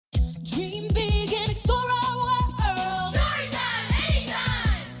Dream big and explore our world. Storytime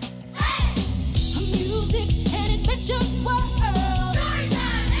anytime. Hey! Music and adventure swirl.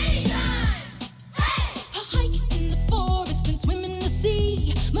 Storytime anytime. Hey! A hike in the forest and swim in the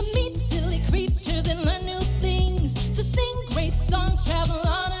sea. Meet silly creatures and learn new things. So sing great songs, travel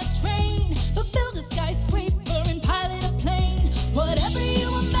on a train, but build a skyscraper and pilot a plane. Whatever you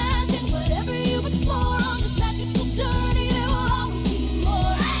imagine, whatever you explore on this magical journey, there will always be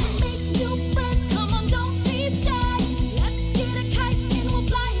more. Make new friends, come on, don't be shy. Let's get a kite and we'll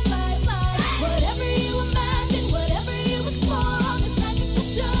fly, fly, fly. Whatever you imagine, whatever you explore on this magical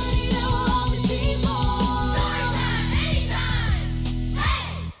journey, there will always be more. Storytime anytime.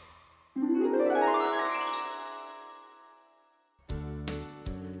 Hey!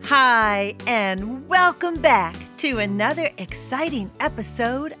 Hi, and welcome back to another exciting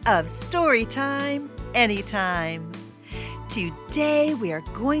episode of Storytime Anytime. Today we are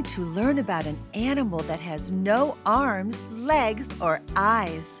going to learn about an animal that has no arms, legs, or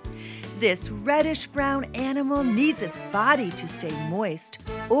eyes. This reddish-brown animal needs its body to stay moist,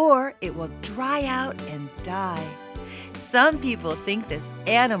 or it will dry out and die. Some people think this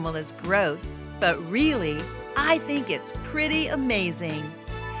animal is gross, but really, I think it's pretty amazing.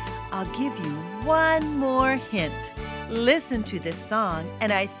 I'll give you one more hint. Listen to this song,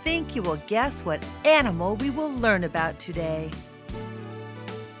 and I think you will guess what animal we will learn about today.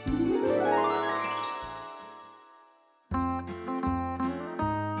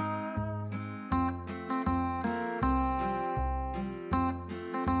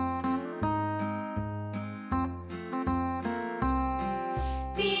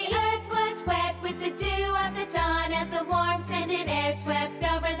 The earth was wet with the dew of the dawn as the warm scented air swept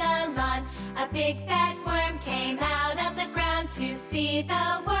over the lawn. A big fat worm came out of the ground to see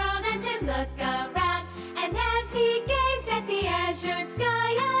the world and to look around. And as he gazed at the azure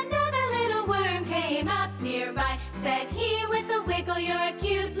sky, another little worm came up nearby. Said he with a wiggle, "You're a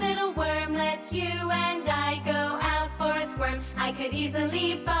cute little worm. Let's you and I go out for a squirm. I could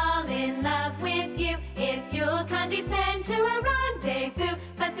easily fall in love with you if you'll condescend to a rendezvous."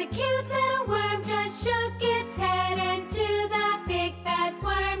 But the cute little worm just shook its head, and to the big fat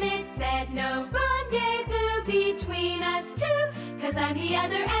worm it said, "No rendezvous between us two, 'cause I'm the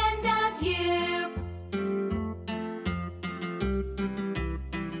other end of you."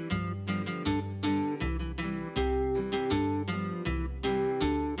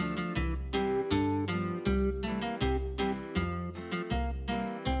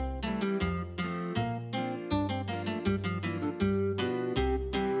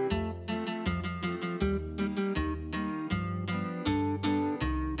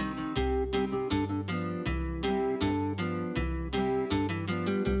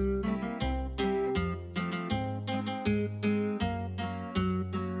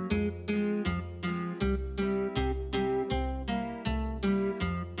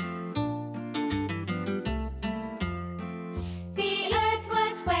 The earth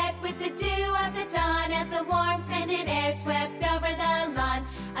was wet with the dew of the dawn as the warm scented air swept over the lawn.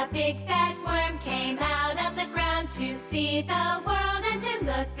 A big fat worm came out of the ground to see the world and to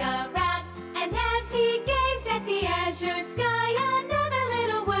look around. And as he gazed at the azure sky, another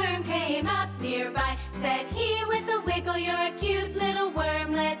little worm came up nearby. Said he with a wiggle, "You're a cute little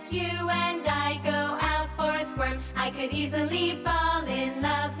worm. Let's you and I go out for a squirm. I could easily fall in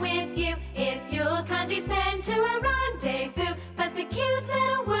love with you if you'll condescend to a rendezvous." But the cute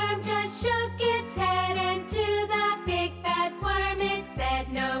little worm just shook its head, and to the big fat worm it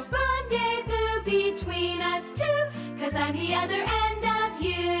said, "No rendezvous between us two, 'cause I'm the other end of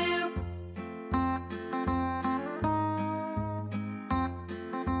you."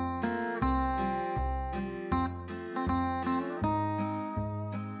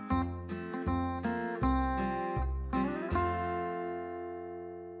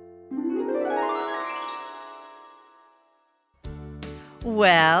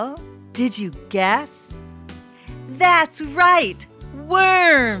 Well, did you guess? That's right,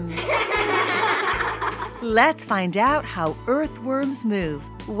 worms! Let's find out how earthworms move,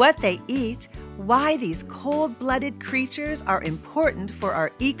 what they eat, why these cold-blooded creatures are important for our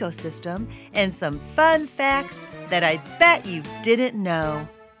ecosystem, and some fun facts that I bet you didn't know.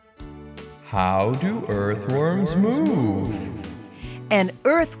 How do earthworms move? An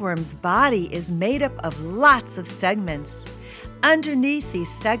earthworm's body is made up of lots of segments. Underneath these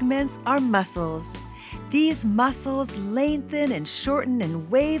segments are muscles. These muscles lengthen and shorten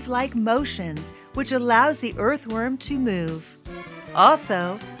in wave-like motions, which allows the earthworm to move.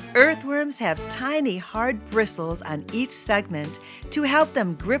 Also, earthworms have tiny hard bristles on each segment to help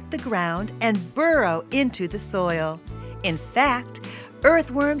them grip the ground and burrow into the soil. In fact,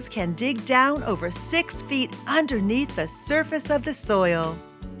 Earthworms can dig down over 6 feet underneath the surface of the soil.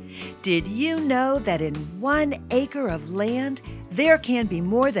 Did you know that in 1 acre of land, there can be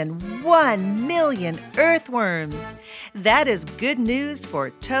more than 1 million earthworms? That is good news for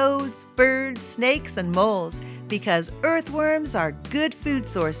toads, birds, snakes, and moles, because earthworms are good food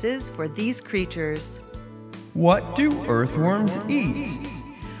sources for these creatures. What do earthworms eat?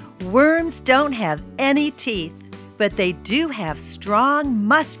 Worms don't have any teeth, but they do have strong,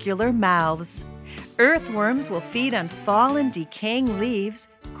 muscular mouths. Earthworms will feed on fallen, decaying leaves,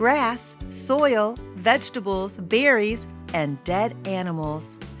 grass, soil, vegetables, berries, and dead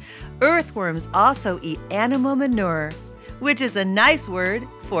animals. Earthworms also eat animal manure, which is a nice word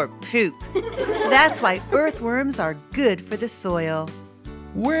for poop. That's why earthworms are good for the soil.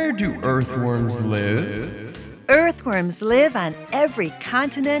 Where do earthworms live? Earthworms live on every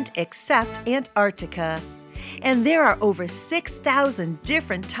continent except Antarctica. And there are over 6,000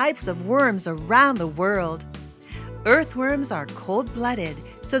 different types of worms around the world. Earthworms are cold-blooded,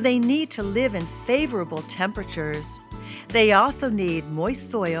 so they need to live in favorable temperatures. They also need moist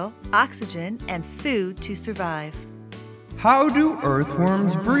soil, oxygen, and food to survive. How do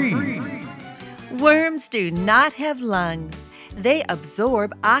earthworms breathe? Worms do not have lungs. They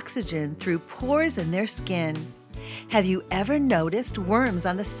absorb oxygen through pores in their skin. Have you ever noticed worms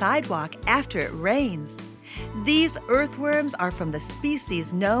on the sidewalk after it rains? These earthworms are from the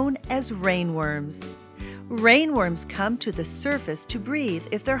species known as rainworms. Rainworms come to the surface to breathe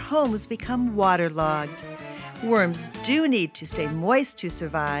if their homes become waterlogged. Worms do need to stay moist to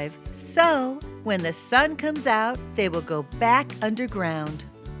survive, so when the sun comes out, they will go back underground.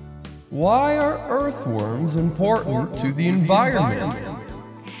 Why are earthworms important to the environment?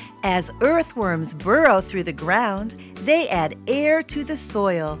 As earthworms burrow through the ground, they add air to the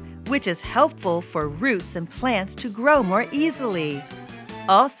soil, which is helpful for roots and plants to grow more easily.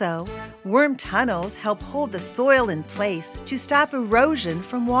 Also, worm tunnels help hold the soil in place to stop erosion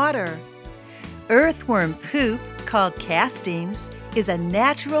from water. Earthworm poop, called castings, is a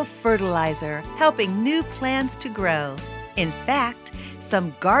natural fertilizer helping new plants to grow. In fact,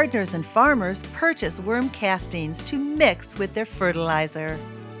 some gardeners and farmers purchase worm castings to mix with their fertilizer.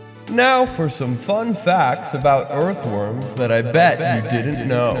 Now for some fun facts about earthworms that I bet you didn't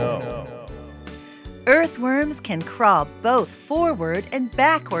know. Earthworms can crawl both forward and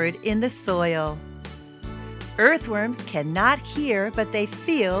backward in the soil. Earthworms cannot hear, but they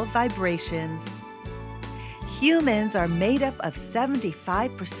feel vibrations. Humans are made up of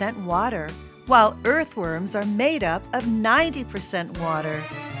 75% water, while earthworms are made up of 90% water.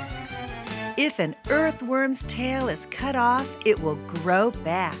 If an earthworm's tail is cut off, it will grow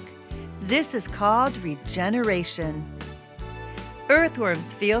back. This is called regeneration.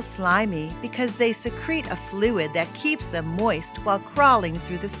 Earthworms feel slimy because they secrete a fluid that keeps them moist while crawling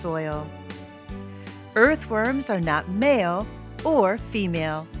through the soil. Earthworms are not male or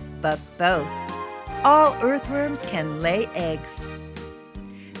female, but both. All earthworms can lay eggs.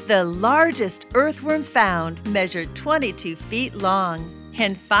 The largest earthworm found measured 22 feet long.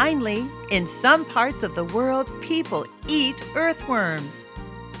 And finally, in some parts of the world, people eat earthworms.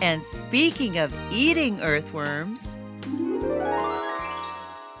 And speaking of eating earthworms,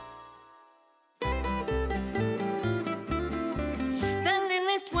 The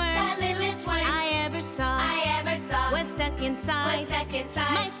littlest worm I ever saw was stuck inside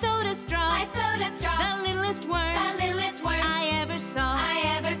my soda straw. The littlest worm I ever saw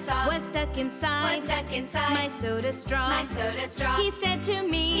was stuck inside my soda straw. He said to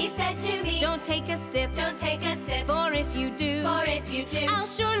me, don't take a sip, for if you do, I'll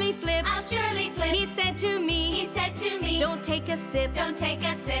surely flip. He said to me, don't take a sip,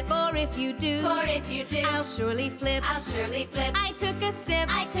 for if you do, I'll surely flip. I took a sip,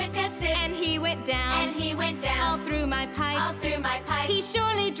 and he went down, all through my pipes. He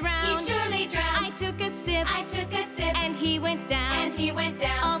surely drowned. I took a sip, and he went down,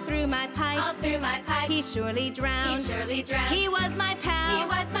 all through my pipes. He surely drowned. He was my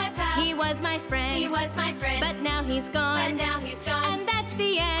pal. He was my friend. But now he's gone. And that's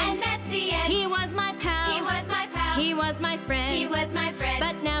the end. He was my pal. He was my friend.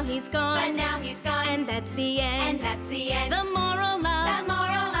 But now he's gone. And that's the end. The moral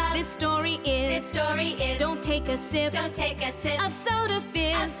of this story is don't take a sip of soda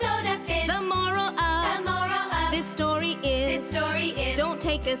fizz. The moral of this story is don't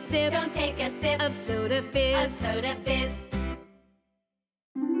take a sip of soda fizz.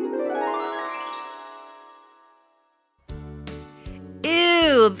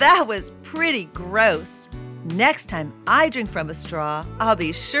 ew, that was pretty gross. Next time I drink from a straw, I'll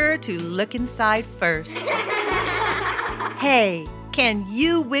be sure to look inside first. Hey, Can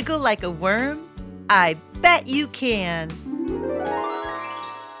you wiggle like a worm? I bet you can.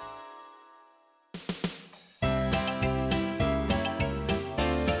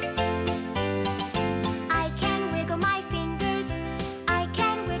 I can wiggle my fingers, I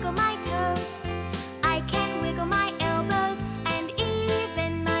can wiggle my toes, I can wiggle my elbows and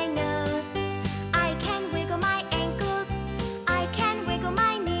even my nose. I can wiggle my ankles, I can wiggle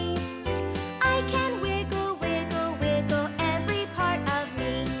my knees, I can wiggle, wiggle, wiggle every part of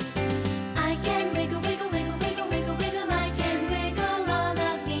me. I can wiggle, wiggle, wiggle, wiggle, wiggle, wiggle, I can wiggle all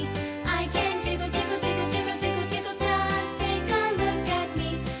of me. I can jiggle, jiggle, jiggle, jiggle, jiggle, jiggle, just take a look at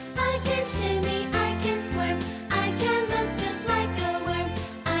me. I can shimmy, I can squirm, I can look just like a worm.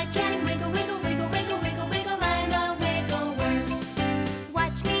 I can wiggle, wiggle, wiggle, wiggle, wiggle, wiggle, I'm a wiggle worm.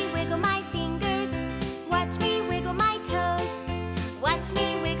 Watch me wiggle my fingers, watch me wiggle my toes, watch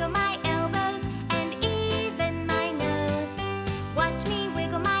me wiggle my elbows and even my nose. Watch me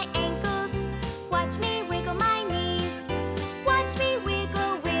wiggle my ankles, watch me wiggle my knees, watch me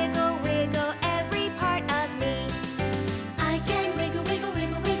wiggle, wiggle, wiggle every part of me. I can wiggle, wiggle,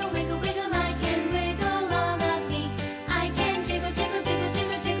 wiggle, wiggle, wiggle, wiggle, I can wiggle all of me. I can jiggle, jiggle, jiggle,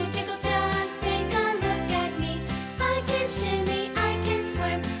 jiggle, jiggle, jiggle, just take a look at me. I can shimmy, I can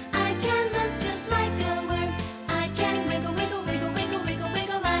squirm, I can look just like a worm. I can wiggle, wiggle, wiggle, wiggle, wiggle,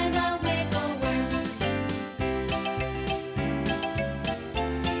 wiggle, I'm a wiggle worm.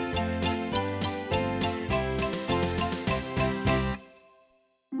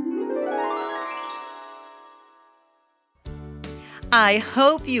 I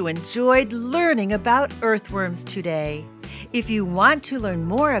hope you enjoyed learning about earthworms today. If you want to learn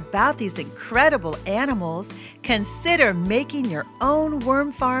more about these incredible animals, consider making your own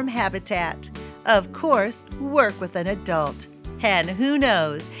worm farm habitat. Of course, work with an adult. And who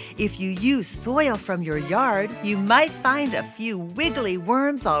knows, if you use soil from your yard, you might find a few wiggly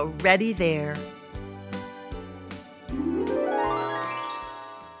worms already there.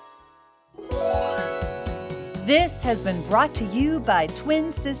 This has been brought to you by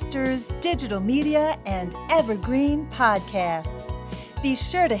Twin Sisters Digital Media and Evergreen Podcasts. Be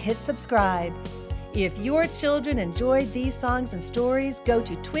sure to hit subscribe. If your children enjoyed these songs and stories, go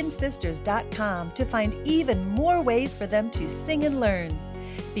to twinsisters.com to find even more ways for them to sing and learn.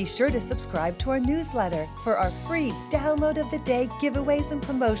 Be sure to subscribe to our newsletter for our free download of the day giveaways and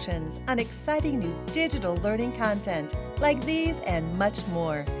promotions on exciting new digital learning content like these and much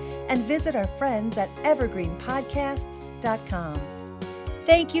more. And visit our friends at evergreenpodcasts.com.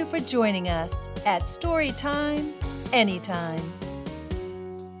 Thank you for joining us at Storytime Anytime.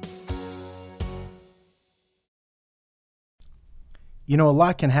 You know, a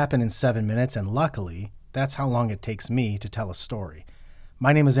lot can happen in 7 minutes, and luckily, that's how long it takes me to tell a story.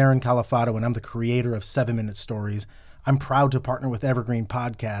 My name is Aaron Califato, and I'm the creator of 7-Minute Stories. I'm proud to partner with Evergreen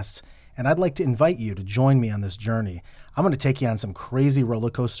Podcasts, and I'd like to invite you to join me on this journey. I'm going to take you on some crazy roller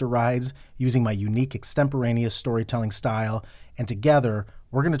coaster rides using my unique extemporaneous storytelling style, and together,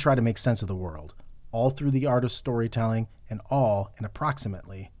 we're going to try to make sense of the world, all through the art of storytelling and all in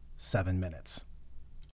approximately 7 minutes.